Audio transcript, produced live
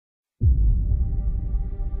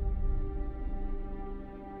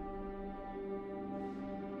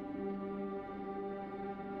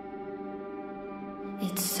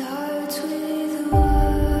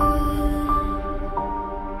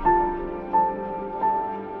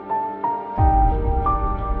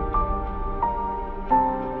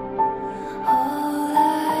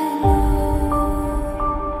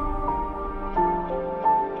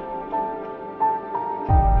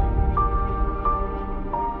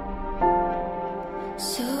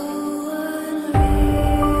So unreal.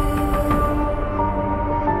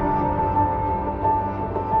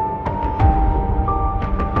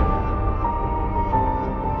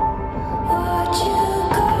 Watch you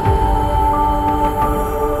go.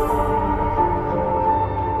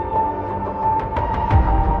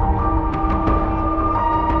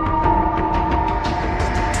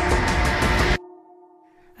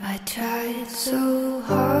 I tried so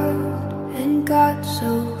hard and got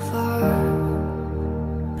so far,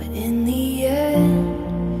 but in the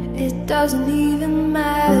end, it doesn't even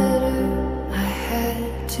matter. I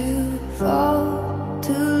had to fall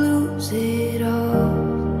to lose it all,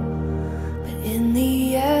 but in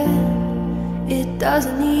the end, it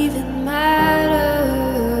doesn't even matter.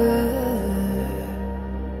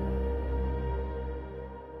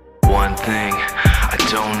 One thing, I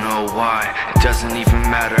don't know why. It doesn't even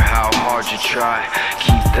matter how hard you try.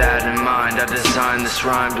 Keep that in mind. I designed this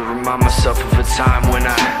rhyme to remind myself of a time when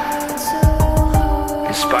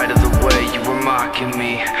in spite of the way you were mocking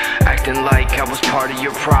me, acting like I was part of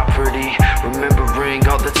your property, remembering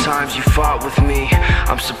all the times you fought with me,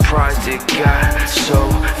 I'm surprised it got so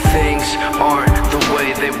things aren't the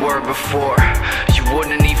way they were before. You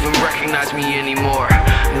wouldn't even recognize me anymore.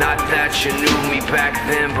 Not that you knew me back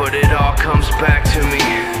then, but it all comes back to me.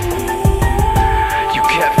 You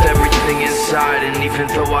kept everything inside, and even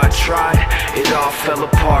though I tried, it all fell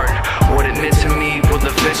apart. What it meant to me will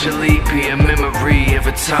eventually be a memory of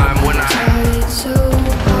a time when I tried so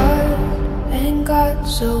hard and got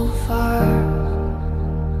so far,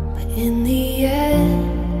 but in the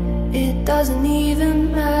end, it doesn't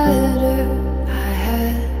even matter.